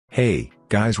Hey,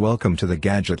 guys, welcome to the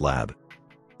Gadget Lab.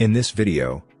 In this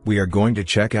video, we are going to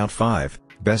check out 5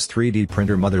 best 3D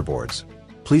printer motherboards.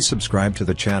 Please subscribe to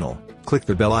the channel, click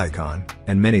the bell icon,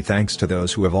 and many thanks to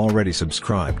those who have already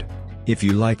subscribed. If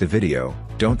you like the video,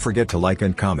 don't forget to like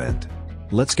and comment.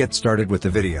 Let's get started with the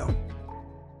video.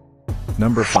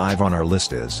 Number 5 on our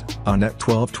list is Onnet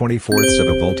 12/24 of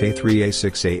a volt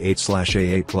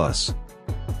A3A6A8/A8+.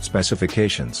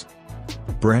 Specifications.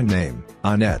 Brand name,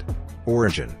 Onnet.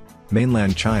 Origin,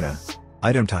 Mainland China.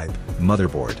 Item type,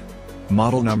 motherboard.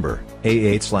 Model number,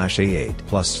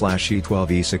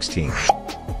 A8/A8+/E12E16.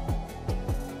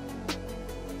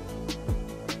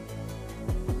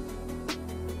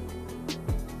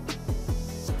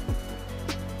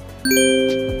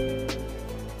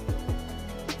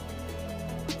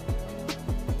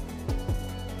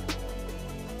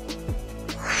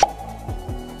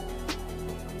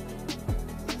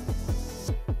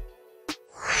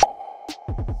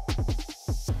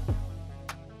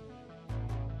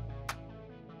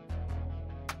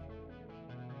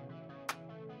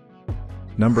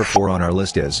 Number 4 on our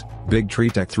list is Big Tree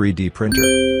Tech 3D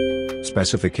Printer.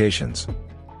 Specifications.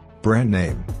 Brand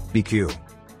name, BQ.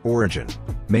 Origin,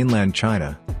 Mainland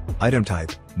China. Item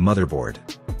type, motherboard.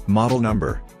 Model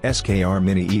number, SKR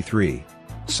Mini E3.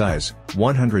 Size,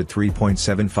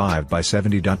 103.75 by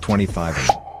 70.25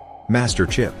 mm. Master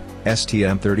chip,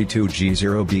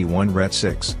 STM32G0B1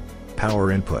 RET6.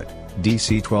 Power input,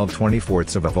 DC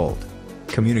 12/24 of a volt.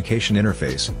 Communication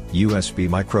interface, USB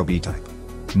micro B type.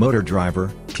 Motor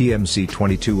driver,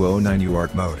 TMC2209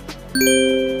 UART mode.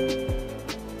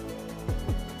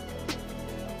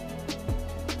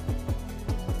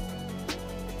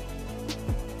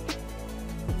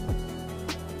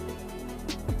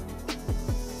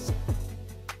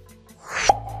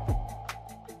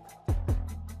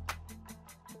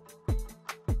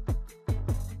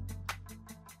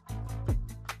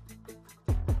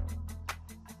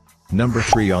 Number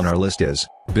 3 on our list is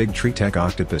Big Tree Tech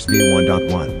Octopus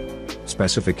V1.1.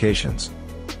 Specifications.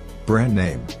 Brand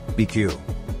name, BQ.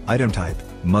 Item type,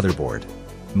 motherboard.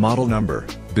 Model number,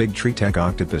 Big Tree Tech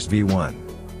Octopus V1.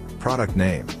 Product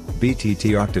name,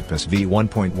 BTT Octopus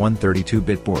V1.1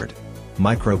 32-bit board.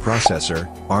 Microprocessor,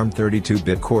 ARM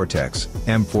 32-bit Cortex,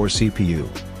 M4 CPU.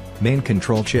 Main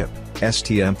control chip,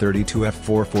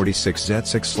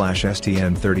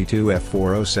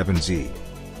 STM32F446Z6/STM32F407Z.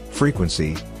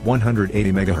 Frequency,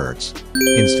 180 MHz.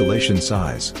 Installation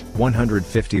size,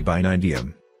 150 by 90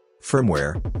 mm.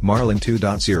 Firmware, Marlin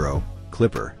 2.0,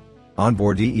 Klipper.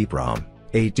 Onboard EEPROM,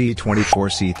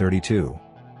 8D24C32.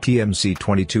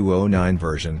 TMC2209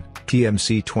 version,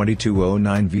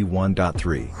 TMC2209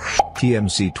 V1.3.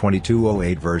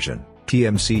 TMC2208 version,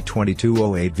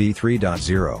 TMC2208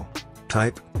 V3.0.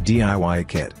 Type, DIY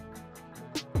kit.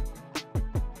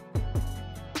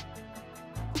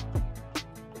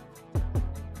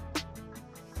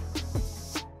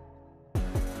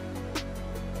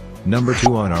 Number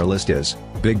 2 on our list is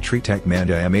Big Tree Tech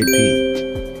MANTA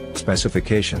M8P.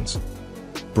 Specifications.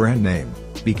 Brand name,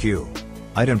 BQ.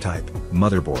 Item type,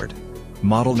 motherboard.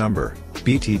 Model number,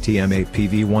 BTT M8P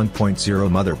V1.0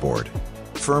 motherboard.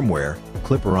 Firmware,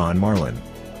 Klipper on Marlin.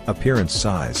 Appearance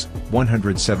size,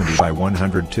 170 by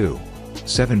 102.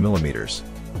 7 mm.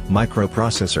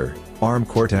 Microprocessor, ARM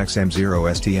Cortex M0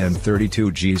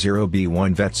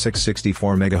 STM32G0B1 VET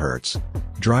 664 MHz.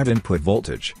 Drive input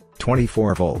voltage,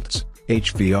 24 volts,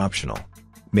 HV optional.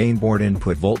 Mainboard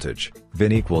input voltage,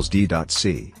 VIN equals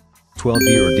D.C.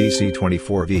 12V or DC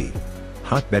 24V.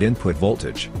 Hotbed input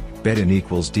voltage, bed in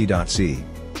equals D.C.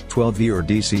 12V or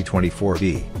DC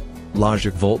 24V.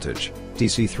 Logic voltage,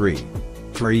 DC 3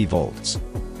 volts.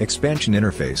 Expansion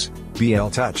interface, BL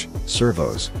Touch,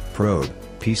 servos, probe,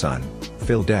 PSUN,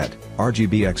 Fill Det,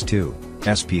 RGBX2,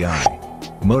 SPI.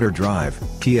 Motor drive,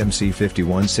 TMC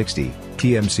 5160,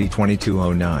 TMC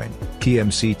 2209,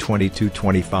 TMC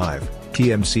 2225,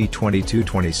 TMC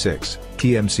 2226,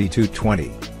 TMC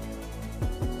 220.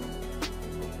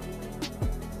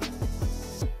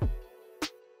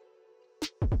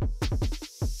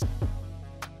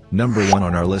 Number 1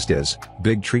 on our list is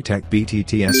Big Tree Tech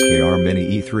BTT SKR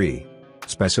Mini E3.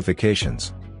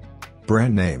 Specifications.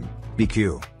 Brand name,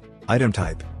 BQ. Item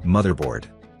type, motherboard.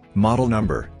 Model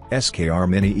number, SKR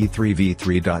Mini E3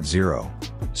 V3.0.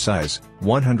 Size,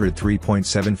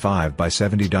 103.75 by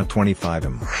 70.25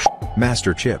 mm.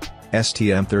 Master chip,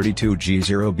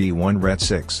 STM32G0B1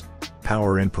 RET6.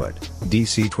 Power input,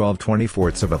 DC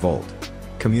 12/24 of a volt.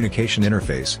 Communication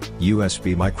interface,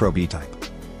 USB micro B type.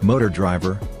 Motor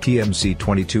driver,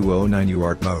 TMC2209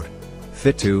 UART mode.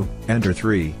 Fit 2, Ender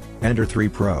 3, Ender 3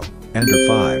 Pro, Ender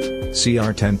 5,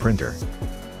 CR10 printer.